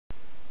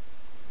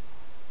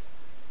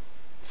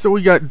So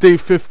we got day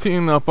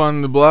 15 up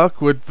on the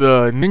block with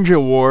the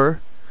Ninja War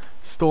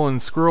Stolen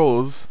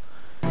Scrolls.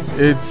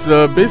 It's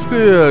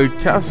basically a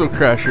Castle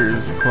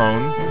Crashers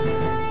clone.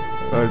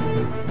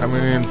 I'm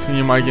going to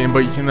continue my game, but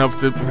you can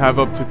have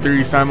up to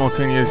 3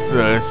 simultaneous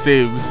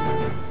saves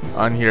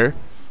on here.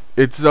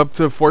 It's up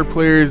to 4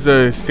 players,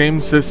 same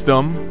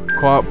system,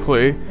 co-op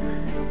play.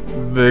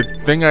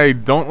 The thing I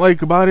don't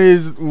like about it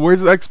is,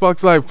 where's the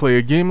Xbox Live Play?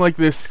 A game like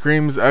this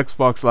screams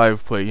Xbox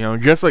Live Play. You know,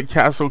 just like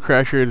Castle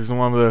Crashers is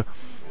one of the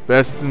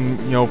best,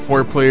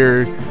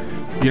 4-player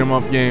beat 'em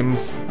up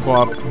games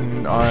co-op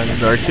on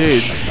the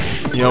arcade.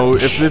 You know,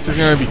 if this is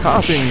going to be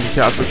copying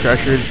Castle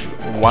Crashers,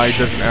 why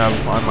doesn't it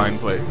have online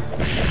play?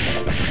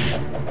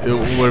 It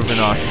would have been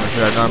awesome if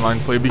it had online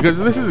play, because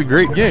this is a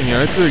great game. You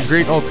know, it's a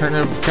great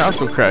alternative to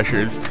Castle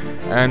Crashers,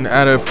 and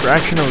at a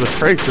fraction of the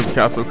price of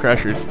Castle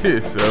Crashers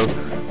too. So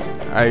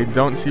I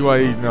don't see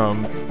why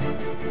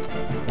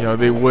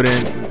they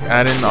wouldn't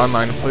add in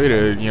online play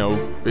to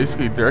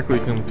basically directly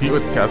compete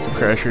with Castle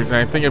Crashers. And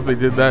I think if they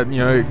did that,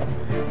 it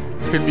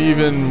could be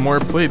even more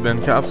played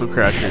than Castle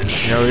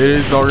Crashers. You know, it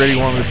is already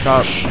one of the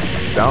top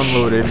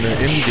downloaded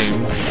indie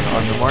games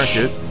on the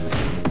market.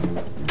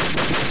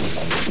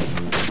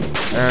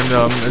 And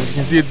as you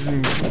can see, it's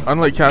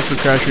unlike Castle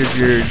Crashers,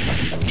 you're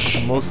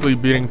mostly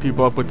beating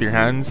people up with your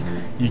hands.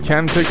 You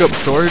can pick up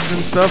swords and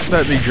stuff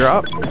that they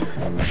drop.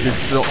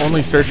 It's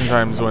only certain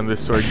times when this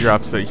sword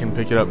drops that you can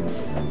pick it up.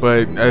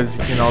 But as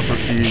you can also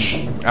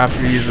see,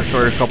 after you use the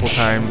sword a couple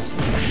times,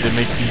 it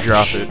makes you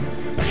drop it.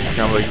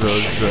 Kind of like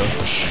those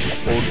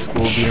old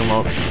school beat 'em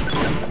ups.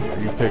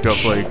 You pick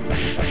up like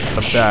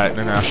a bat, and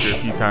then after a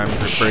few times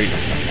it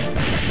breaks.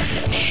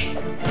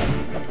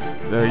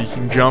 You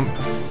can jump.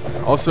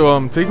 Also,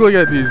 take a look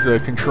at these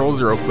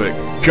controls real quick.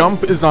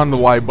 Jump is on the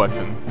Y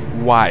button.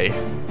 Why?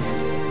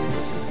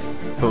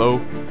 Hello?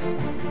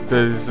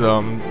 Does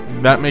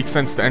that make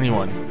sense to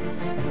anyone?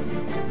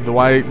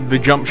 The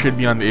jump should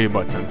be on the A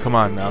button. Come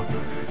on now.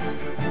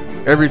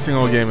 Every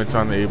single game it's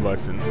on the A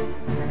button.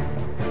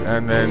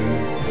 And then,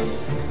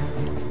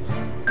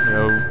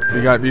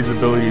 they got these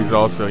abilities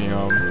also,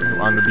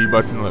 on the B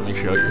button. Let me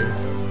show you.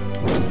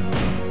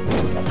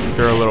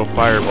 Throw a little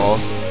fireball.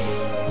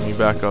 Let me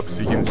back up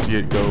so you can see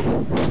it go.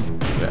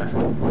 Yeah.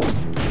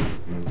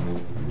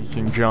 You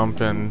can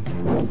jump and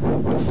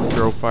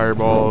throw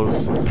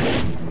fireballs.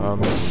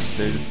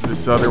 There's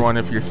this other one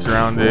if you're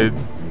surrounded.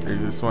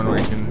 There's this one where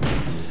you can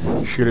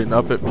shoot it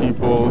up at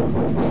people.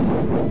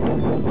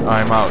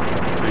 I'm out.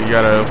 So you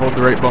gotta hold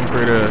the right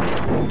bumper to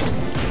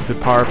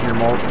power up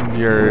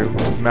your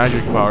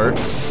magic power.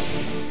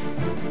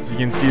 So you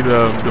can see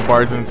the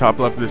bars in the top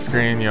left of the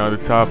screen. The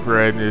top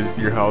red is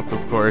your health, of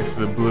course.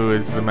 The blue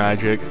is the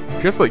magic,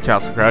 just like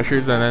Castle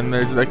Crashers. And then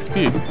there's the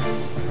XP.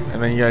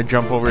 And then you gotta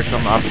jump over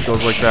some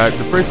obstacles like that.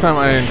 The first time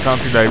I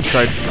encountered that, I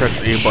tried to press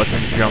the A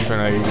button to jump,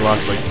 and I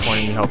lost like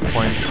 20 health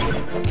points.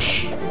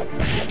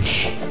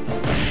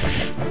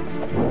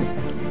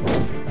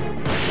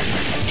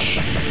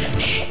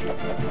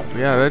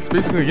 Yeah, that's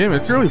basically the game.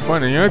 It's really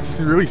fun, and it's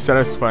really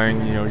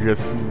satisfying,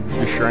 just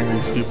destroying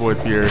these people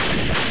with your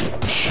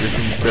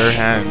bare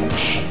hands.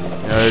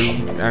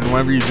 And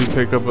whenever you do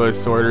pick up a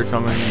sword or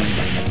something,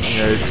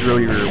 it's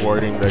really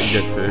rewarding that you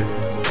get to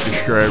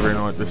destroy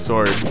everyone with the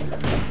sword.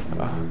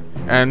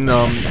 And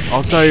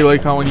also I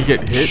like how when you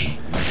get hit,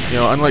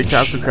 unlike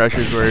Castle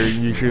Crashers where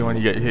usually when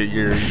you get hit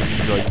you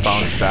like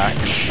bounce back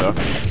and stuff,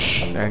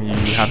 and you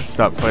have to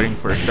stop fighting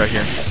for a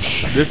second.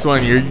 This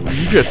one, you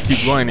just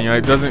keep going.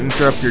 It doesn't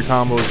interrupt your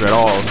combos at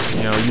all.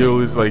 You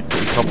lose like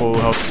a couple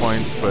health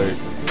points, but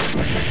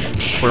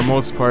for the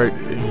most part,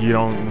 you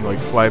don't like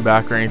fly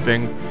back or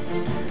anything.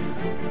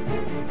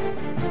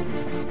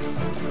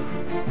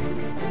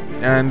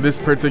 And this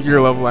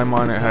particular level I'm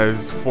on, it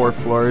has 4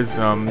 floors.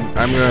 I'm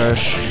gonna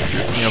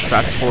just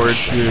fast forward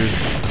to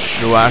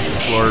the last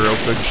floor real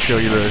quick to show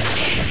you the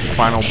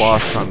final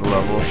boss on the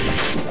level.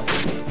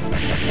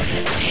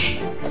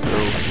 So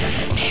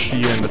I'll see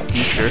you in the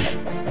future.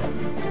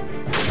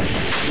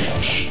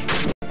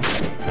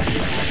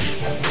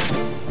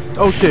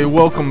 Okay,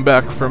 welcome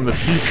back from the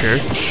future.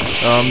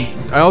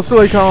 I also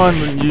like how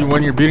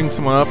when you're beating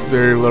someone up,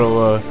 their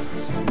little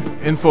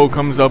info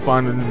comes up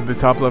on the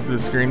top left of the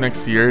screen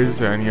next to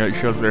yours, and it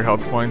shows their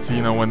health points, so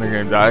you know when they're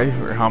gonna die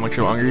or how much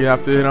longer you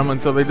have to hit them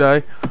until they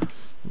die.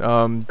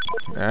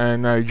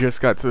 And I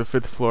just got to the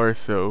 5th floor,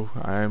 so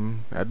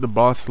I'm at the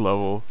boss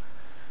level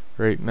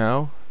right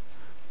now.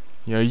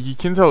 You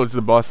can tell it's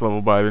the boss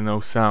level by the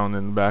no sound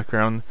in the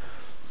background.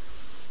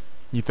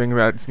 You think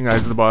that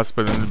guy's the boss,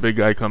 but then the big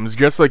guy comes,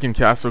 just like in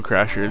Castle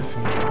Crashers.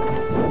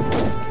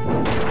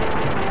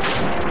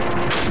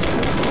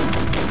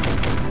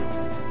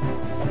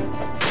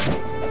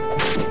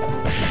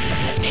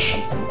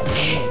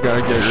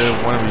 Gotta get rid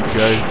of one of these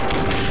guys.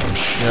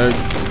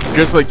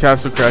 Just like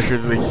Castle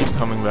Crashers, they keep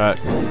coming back.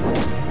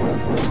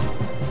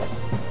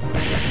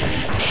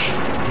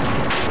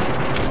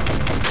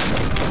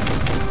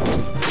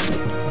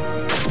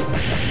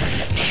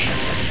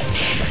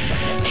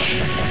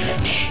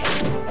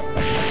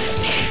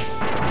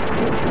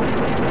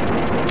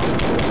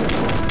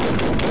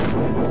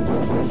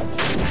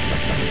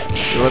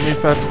 so let me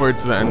fast forward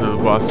to the end of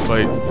the boss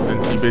fight,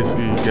 since you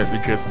basically get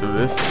the gist of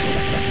this.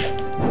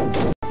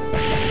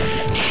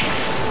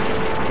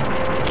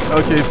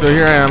 Okay, so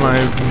here I am,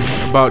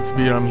 I'm about to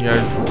beat him. He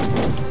has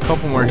a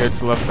couple more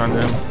hits left on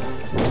him.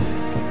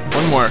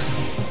 One more,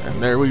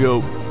 and there we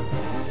go.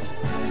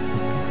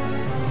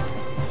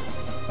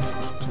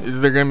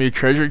 Is there gonna be a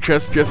treasure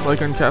chest just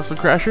like on Castle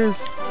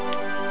Crashers?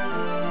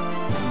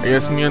 I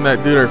guess me and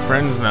that dude are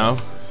friends now,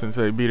 since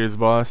I beat his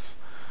boss.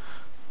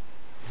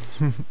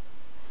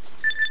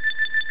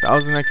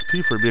 1000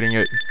 XP for beating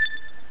it.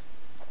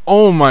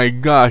 Oh my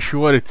gosh,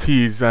 what a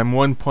tease. I'm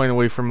 1 point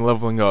away from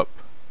leveling up.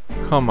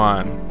 Come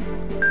on.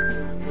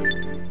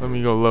 Let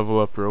me go level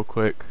up real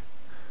quick.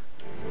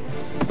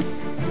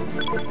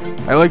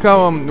 I like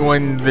how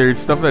when there's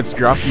stuff that's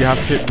dropped, you have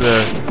to hit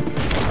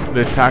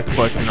the attack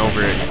button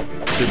over it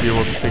to be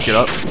able to pick it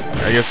up.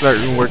 I guess that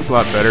works a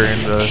lot better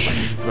in the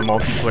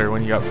multiplayer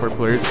when you got 4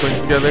 players playing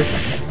together.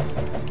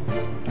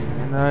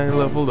 And I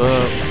leveled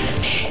up.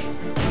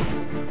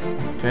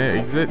 Can I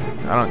exit?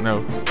 I don't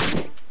know.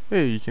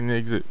 Hey, you can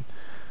exit.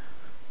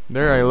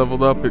 There, I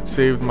leveled up. It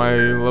saved my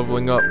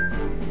leveling up.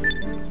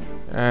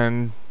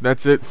 And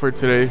that's it for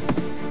today.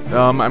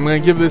 I'm gonna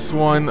give this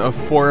one a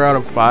 4 out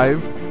of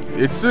 5.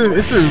 It's a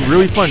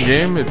really fun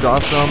game. It's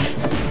awesome.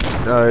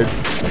 But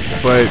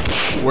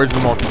where's the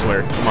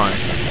multiplayer? Come on.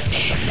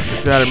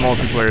 If they had a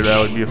multiplayer, that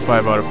would be a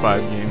 5 out of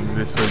 5 game.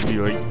 This would be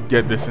like,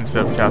 get this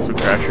instead of Castle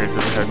Crashers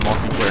if it had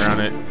multiplayer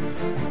on it.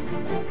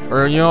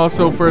 Or, you know,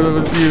 also for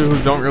those of you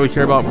who don't really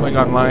care about playing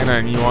online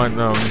and you want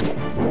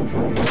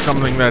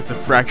something that's a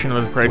fraction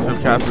of the price of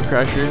Castle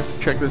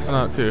Crashers, check this one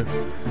out too.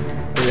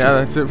 But yeah,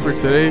 that's it for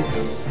today.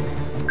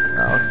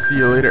 I'll see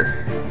you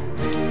later.